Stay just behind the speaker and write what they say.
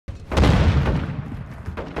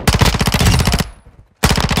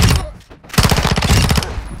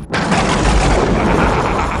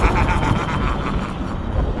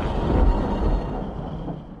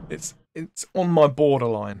It's on my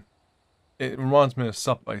borderline. It reminds me of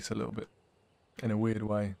Subbase a little bit, in a weird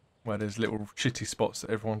way, where there's little shitty spots that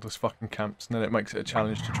everyone just fucking camps, and then it makes it a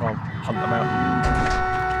challenge to try and hunt them out.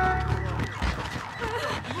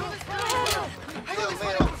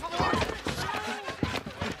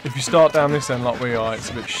 If you start down this end like we are, it's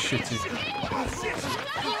a bit shitty.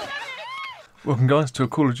 Welcome guys to a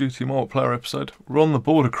Call of Duty multiplayer episode. We're on the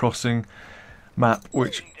border crossing map,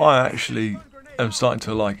 which I actually am starting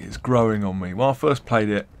to like. It's growing on me. When I first played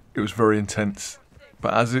it, it was very intense.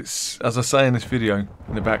 But as I say in this video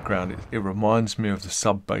in the background, it reminds me of the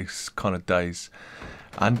sub-base kind of days.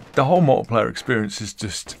 And the whole multiplayer experience is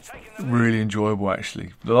just really enjoyable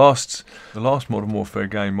actually. The last Modern Warfare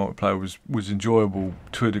game multiplayer was enjoyable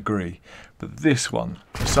to a degree. But this one,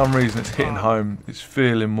 for some reason it's hitting home, it's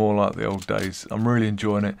feeling more like the old days. I'm really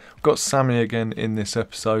enjoying it. I've got Sammy again in this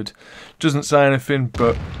episode. Doesn't say anything,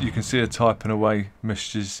 but you can see her typing away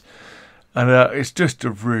messages. And it's just a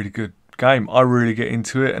really good game. I really get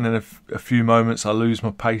into it, and in a few moments I lose my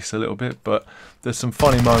pace a little bit, but there's some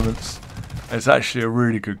funny moments. It's actually a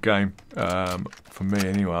really good game, for me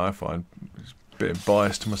anyway. I find it's a bit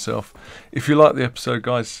biased to myself. If you like the episode,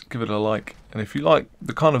 guys, give it a like. And if you like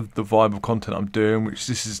the vibe of content I'm doing, which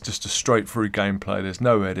this is just a straight through gameplay, there's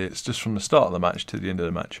no edits, just from the start of the match to the end of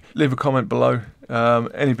the match. Leave a comment below,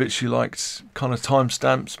 any bits you liked, kind of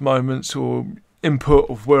timestamps, moments, or input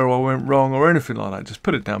of where I went wrong or anything like that. Just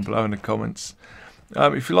put it down below in the comments.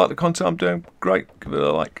 If you like the content I'm doing, great, give it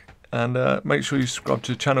a like. And make sure you subscribe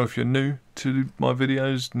to the channel if you're new to my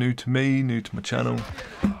videos, new to me, new to my channel.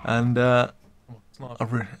 And I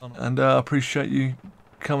appreciate you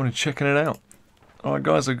coming and checking it out. Alright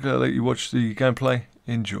guys, I'm going to let you watch the gameplay.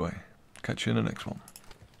 Enjoy. Catch you in the next one.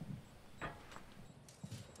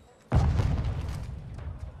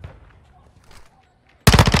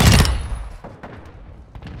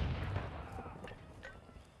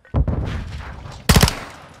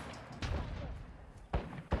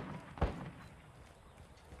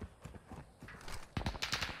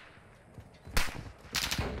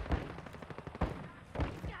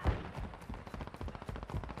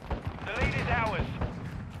 Ours.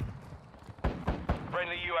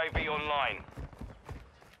 Friendly UAV online.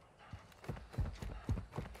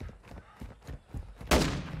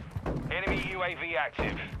 Enemy UAV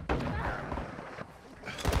active.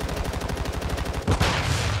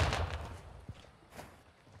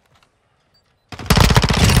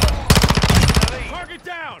 Target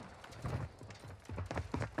down!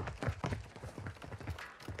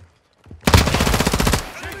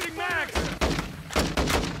 Changing mags!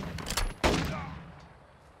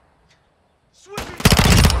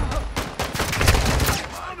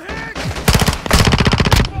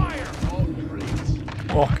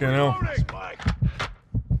 Fucking hell.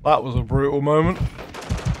 That was a brutal moment.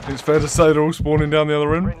 It's fair to say they're all spawning down the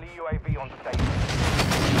other end.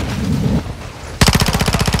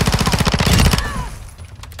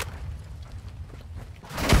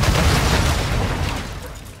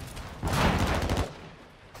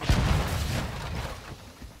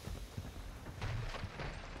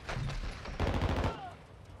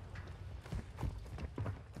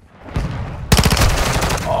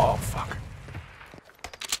 Oh, fuck.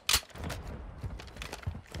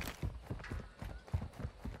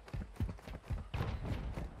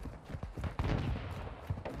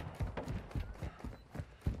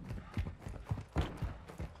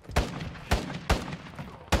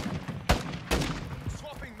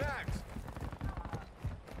 Swapping mags.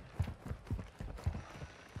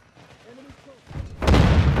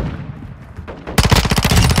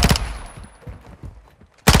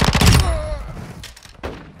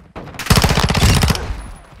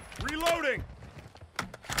 Reloading.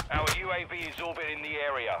 Our UAV is orbiting the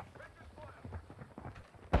area.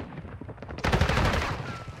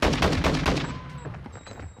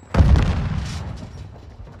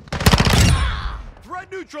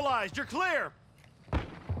 Threat neutralized. You're clear.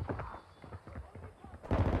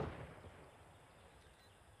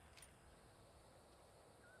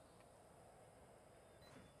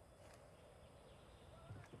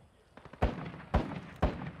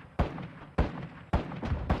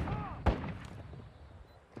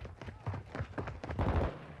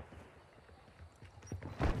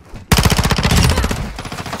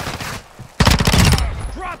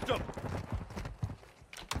 Dropped him.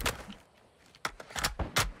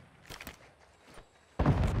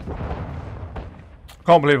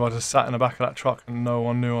 Can't believe I just sat in the back of that truck and no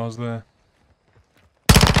one knew I was there.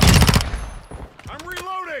 I'm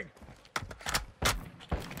reloading.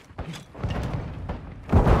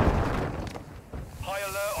 High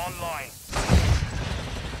alert online.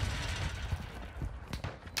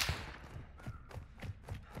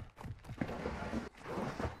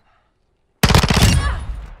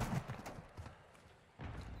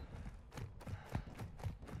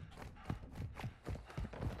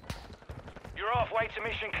 We're halfway to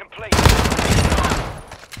mission complete.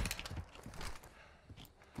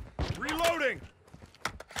 Reloading!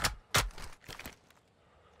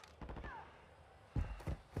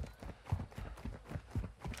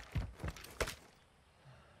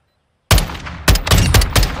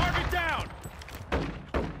 Target down!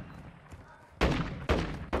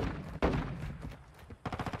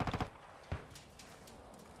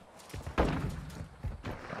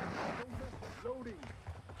 Loading.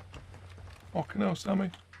 Fucking hell,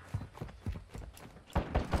 Sammy.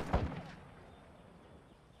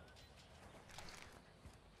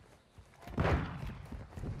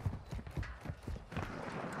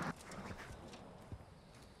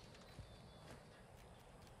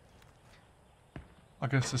 I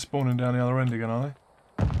guess they're spawning down the other end again, are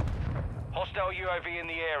they? Hostile UAV in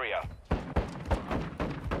the area.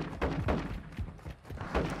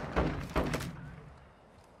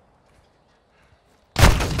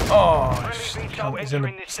 Oh, Friendly VTOL he's in the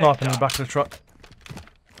entering this sniping in the sector. back of the truck.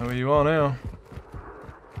 Know where you are now.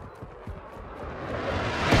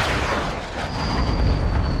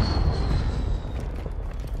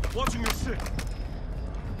 Watching your six.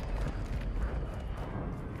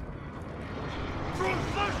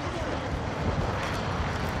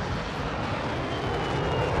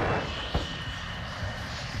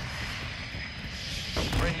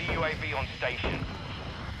 Friendly UAV on station.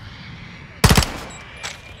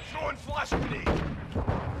 Throwing flash grenade.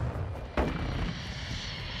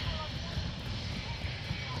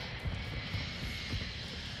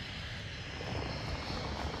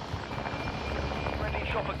 Friendly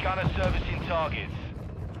chopper gunner servicing targets.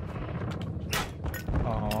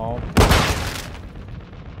 Oh.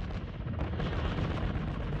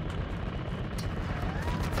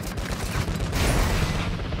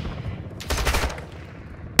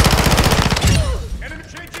 Enemy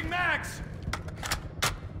changing mags.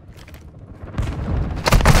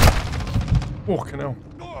 Fucking hell.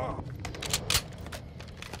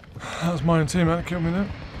 That was my own teammate that killed me there.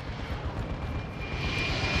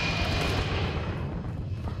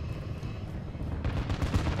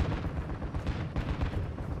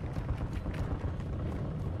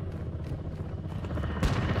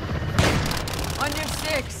 On your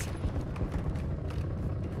six.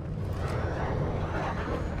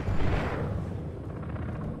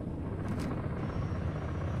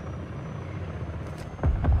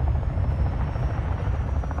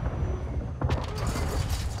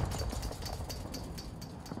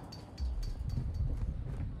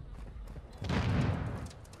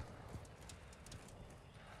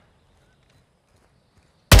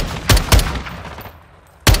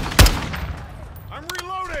 I'm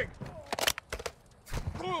reloading.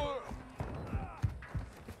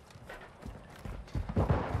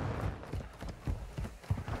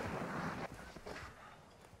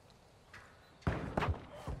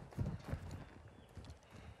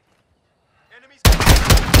 Enemies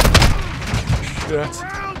Shit.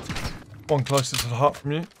 around. One closer to the hut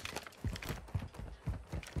from you.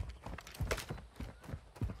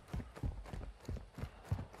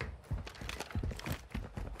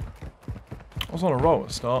 I was on a roll at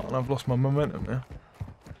the start and I've lost my momentum now.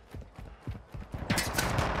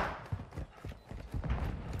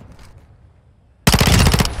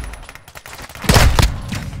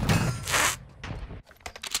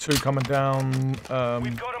 Two coming down We've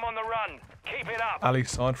got them on the run. Keep it up. alley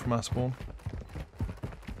side from our spawn.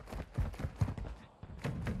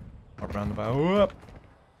 Up round the bow. Up.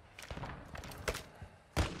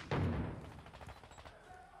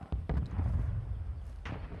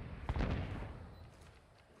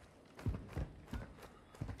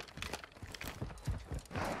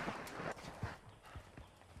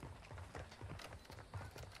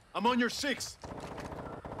 I'm on your six.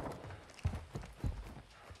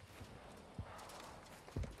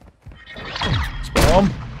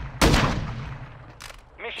 Spawn.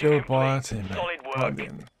 Mission Killed by a complete. teammate. Solid work. Plugged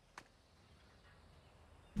in.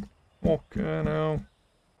 Fucking hell.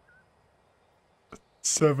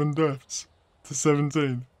 7 deaths to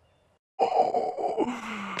 17.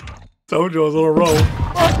 Oh, told you I was on a roll.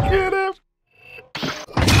 Fucking hell.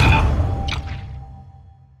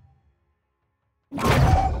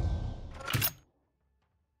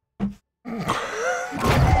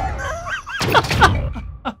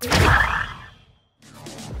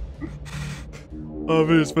 I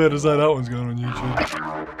think it's fair to say that one's going on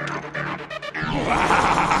YouTube.